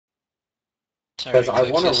Because I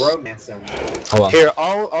want to romance him. Hold on. Here,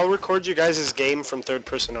 I'll record you guys' game from third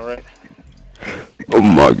person, alright? Oh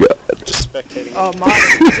my god. Just spectating. Oh,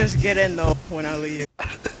 Modern, just get in though when I leave.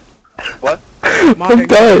 What? Modern, I'm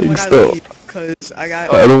dying when I still. leave, cause I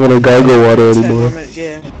got. I don't want to gargle water 10 more anymore. minutes,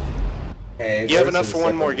 yeah. Hey, You have enough for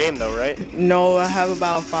one more game, though, right? No, I have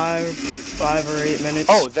about 5 or 8 minutes.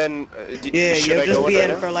 Oh, then yeah, should you'll I go just with be that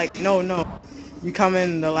in now? for like no. You come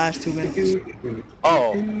in the last 2 minutes.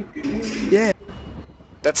 Oh, Yeah.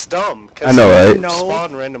 that's dumb. 'Cause I know, right? No.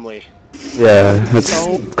 Spawn randomly. Yeah, that's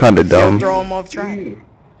No. kind of You'll dumb. throw him off track.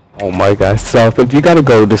 Oh my gosh, South, if you gotta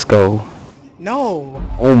go, just go. No.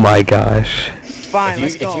 Oh my gosh. Fine,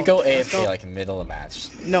 let's go. If you go Let's AFK like middle of match,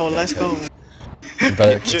 No, let's go. your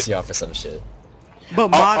brother kicks you off for some shit. But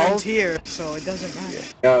I'll- Modern's here, so it doesn't matter.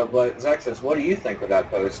 No, but Zexus, what do you think of that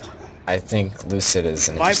post? I think Lucid is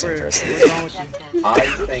an interesting Viper, person. what's wrong with you?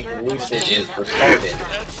 I think Lucid is retarded.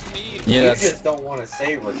 Yeah, You that's. just don't want to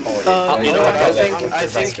say retarded. You know what? I'll go I A.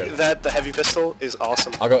 think that the heavy pistol is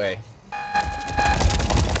awesome. I'll go A.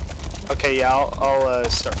 Okay, yeah, I'll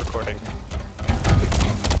start recording.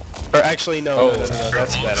 Or actually, no, that's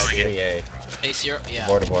a bad idea. 3A. Hey, Sierra, yeah.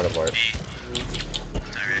 Abort.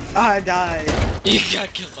 I died. You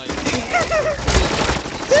got killed by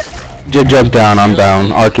Jump down, I'm down.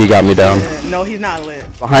 Arky got me down. No, he's not lit.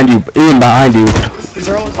 Behind you, Ian, behind you.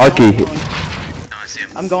 Zero's Arky. going.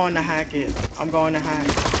 I'm going to hack it. I'm going to hack.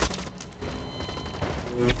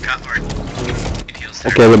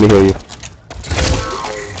 Okay, let me hear you.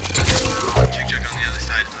 Check on the other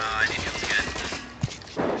side. I need heals again.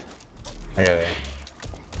 I got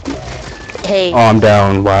A. Hey. Oh, I'm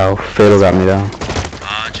down. Wow, Fatal got me down.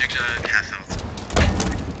 Check half health.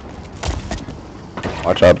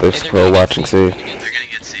 Watch out, this for watching C. They're gonna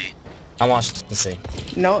get C. I watched the C.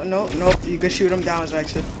 No. You can shoot him down,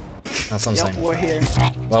 Zexus. That's what I'm Yup, saying. we're here.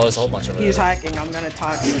 Well, there's a whole bunch of He's them. hacking. I'm gonna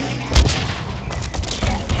talk to him.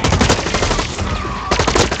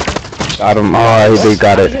 Got him. Oh, they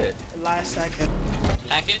got it. Last second.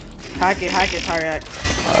 Hack it? Hack it, Tyrak.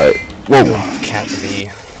 Alright. Whoa. Can't be.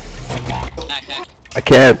 Hack. I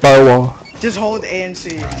can't firewall. Just hold A and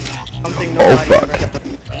C. Something Oh, nobody fuck. ever does.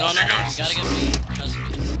 No, you gotta get me. Trust me.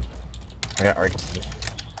 I got RT.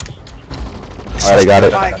 Alright, I got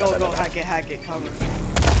it. Alright, go, hack it, cover.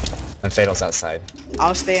 And Fatal's outside.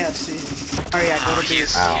 I'll stay at C. Alright, yeah, go to B.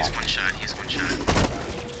 He's Ow. one shot. He's one shot.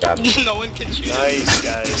 Got him. No one can shoot. Nice,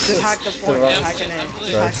 guys. Just hack the point, Yeah, hack it in. I'm Just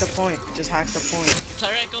lit. hack the point, just hack the point.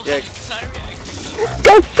 Tyrek, go Yeah. hack. Tyrek.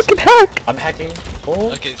 Go fucking hack! I'm hacking.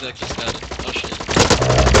 Oh, Okay, Zach just got it. Oh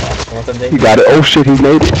shit. want them You got it. Oh shit, he's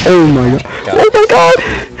made it. Oh my god. Got Oh it. my god.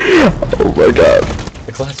 Oh my god.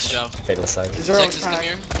 The clutch. Good job. Fatal side. Zero's Zexus, come hack.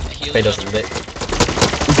 here. Heal Fatal's shot. lit.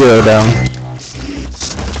 0 down.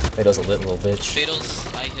 Fatal's a lit little bitch.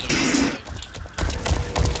 Fatals, I hit him.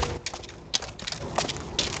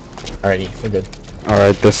 Alrighty, we're good.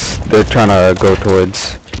 Alright, they're trying to go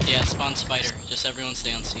towards. Yeah, spawn spider. Just everyone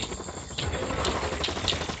stay on C.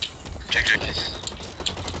 Check. Nice.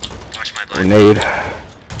 Watch my blind. Grenade.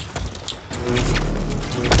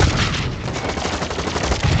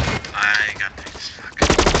 I got pigs. Fuck.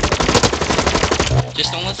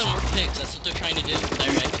 Just don't let them work picks. That's what they're trying to do.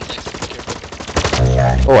 Tyrek and Zexus, be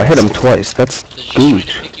careful. Oh, I hit him twice. That's They're just trying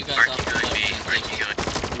huge. to pick you guys Arky off the going left B. and Arky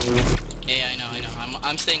Zexus. going. Yeah, I know.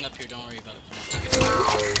 I'm staying up here. Don't worry about it.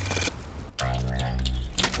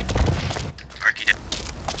 Arky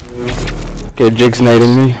down. Okay, Jig's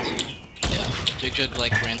nading me. Yeah, Jig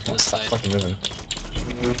like ran to the Stop side. fucking moving.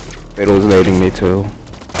 Fatal's nading me too.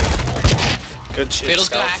 Good shit, Fatal's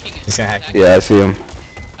gonna Scout. hacking it. He's gonna hack. Yeah, I see him.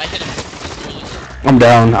 I hit him. I'm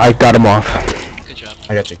down. I got him off. Good job.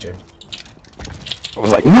 I got Jig. I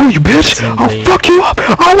was like, no, you bitch! I'll fuck you up!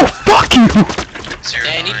 I will fuck you! Zero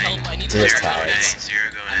Hey, I need going. help. I need Zero help. Zero going A. tides. Zero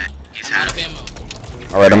going A. He's Out half. of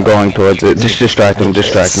ammo. Alright, I'm going towards it. Just distract him,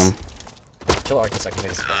 distract him. Kill Arky so I can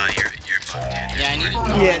make this You're fucked. Yeah, I need it.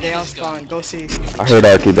 Yeah, they all spawn. Go C. I heard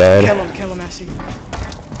Arky bad. Kill him at C.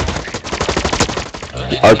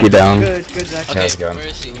 Okay. Arky down. Good, Zach. Okay, How's it going? where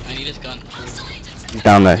is he? I need his gun. He's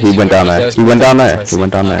down there. He went down there. He went down there. He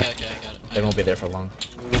went down there. Okay, I got it. They won't be there for long.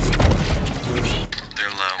 They're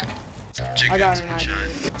low. Jig I got guns, an one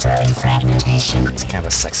idea. shot. It's kind of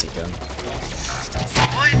a sexy gun.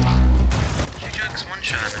 What? Jig jugs one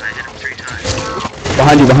shot and I hit him 3 times.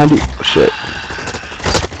 Behind you, behind you. Oh shit.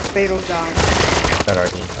 Fatal's down. That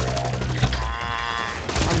Arky.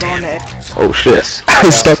 I'm going to A. Oh shit. I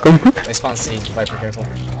stuck him. They spawn C. Viper, careful.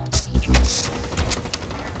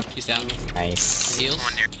 He's down. Nice. Heals.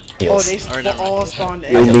 One near. Oh, Heals. they all spawned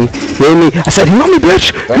Heal A. me. Heal me. I said heal me,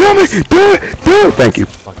 bitch. Heal me. Do it. Do it. Thank you.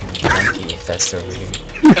 Fucking monkey. test over here.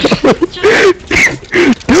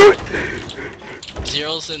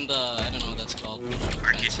 Zero's in the, I don't know what that's called.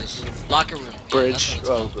 That's locker room. Yeah, Bridge. that's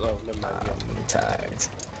what it's Oh, never mind. Yeah. Tagged.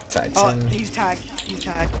 Tagged. Oh, Son. he's tagged. He's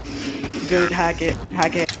tagged. Good, hack it.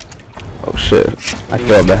 Hack it. Oh shit. I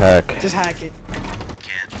failed the hack. Just hack it.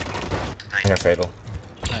 Can't. I got fatal.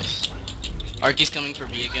 called. Nice. Arky's coming for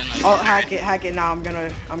B again. Oh, hack it now. I'm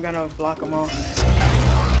gonna block them all.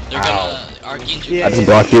 They're gonna, Arky and Yeah, I just yeah.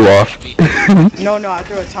 blocked you off. No, I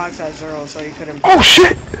threw a tox at Zero so you couldn't. Oh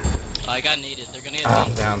shit! I got naded. They're gonna get I'm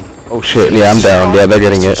B. down. Oh shit, yeah, I'm down. Yeah, they're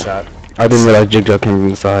getting it. Shot. I didn't realize Jig Jug came from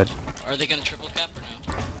the side. Are they gonna triple cap or no?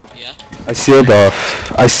 Yeah? I sealed off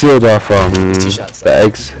Two shots.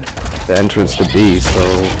 the entrance to B, so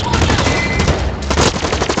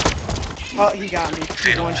Oh, he got me. He's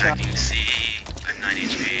Fatal one shot. hacking C. I'm 9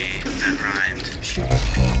 HP. That rhymed.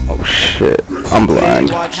 oh shit. I'm blind.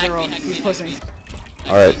 Watch Hack Zero. me, hack me, He's hack pushing. me.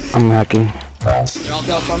 Alright, I'm hacking. They're all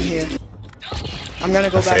Yup, I'm coming. here. I'm gonna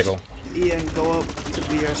go I'm back fatal. to E and go up to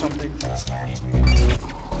B or something.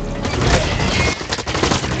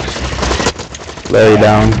 Larry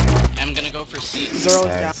down. I'm gonna go for C. Zero's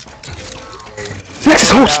down.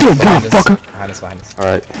 Nexus, hold still, motherfucker! Behind us, behind us.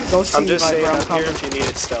 Alright, Go C, I'm just saying, Viper. I'm I'm here coming. if you need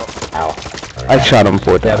it still. Ow. I shot him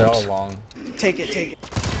 4 Yeah, they're all times. long. Take it.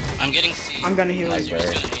 I'm getting C. I'm gonna heal Nice, you. Zero's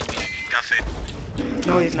Barry. gonna nade me. Got fatal.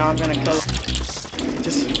 No, he's not. I'm gonna kill him.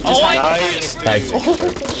 Just Oh, I Nice, Tagged.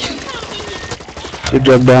 dude. Jig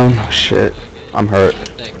Jug down. Shit. I'm hurt.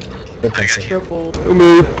 Good pencil. triple. Who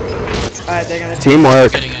moved? Alright, they're gonna.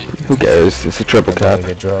 Teamwork. Getting it. Who cares? It's a triple I'm cap.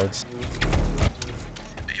 gonna get drugs.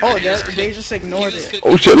 Oh, they just ignored it.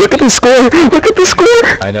 Oh shit, look at the score! Look at the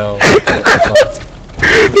score! I know. Look at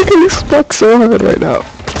this fuck so hard right now.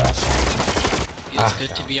 It's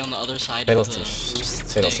good to be on the other side Fatal of the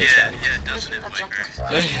Fatal stage. Yeah, doesn't it, Viper?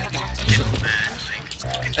 Get mad.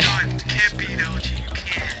 Like, no, it can't be LG. You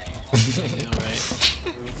can't. Yeah, right.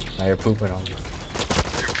 Now you're pooping on me.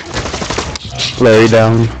 Larry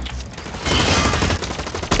down.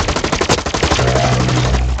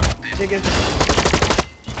 Jig is.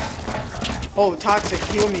 Oh, toxic,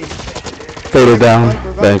 heal me. Fatal down.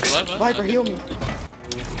 Viper, Thanks. What? Viper, heal me.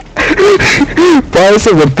 Why is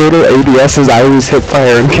it with fatal ADSs I always hit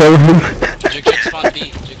fire and kill him? Jig Jig spawn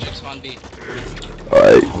B. Jig Jig spawn B.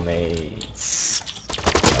 Alright. Mates.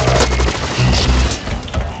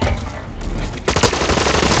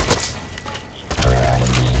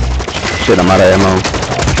 Shit, I'm out of ammo.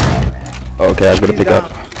 Okay, I gotta He's pick down.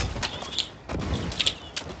 up.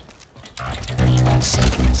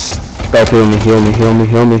 Stop, heal me.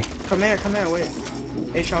 Come here, wait.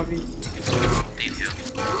 HRV. Need you.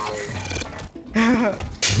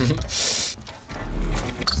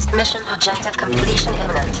 Mission objective completion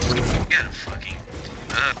imminent. Yeah, fucking.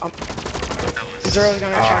 That was. Zero's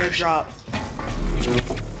gonna try to drop.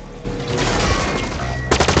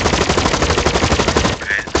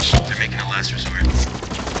 Okay, they're making a last resort.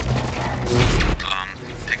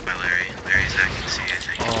 Picked by Larry. Larry's hacking C, I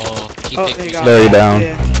think. Oh, he Oh, picked there you me. go. Larry down.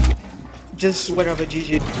 Yeah. Just whatever,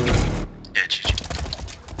 GG. Yeah, GG.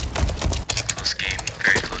 Close game.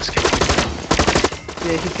 Very close game.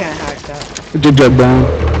 Yeah, he can't hack that. Jig Jug down.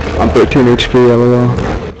 I'm 13 HP, LOL.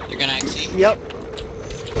 You're gonna act C. Yep.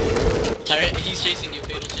 Sorry, he's chasing you.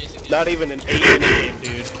 Fatal's chasing you. Not even an 8-minute game,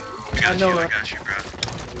 dude. I know, I got you, bro.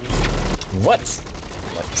 What?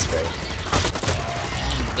 What is great.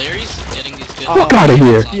 Larry's getting these good. Fuck out of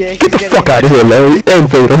here. Yeah, Get the he's fuck out of here, Larry. And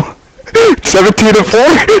fatal. 17 to 4?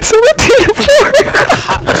 17 to 4!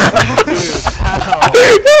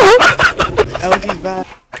 LG's bad.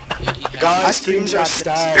 Guys, Steam teams are got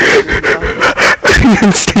stacked.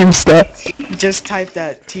 Steam stats. Just type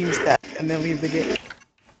that team stack and then leave the game.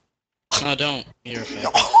 No, don't. You're a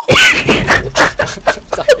fan.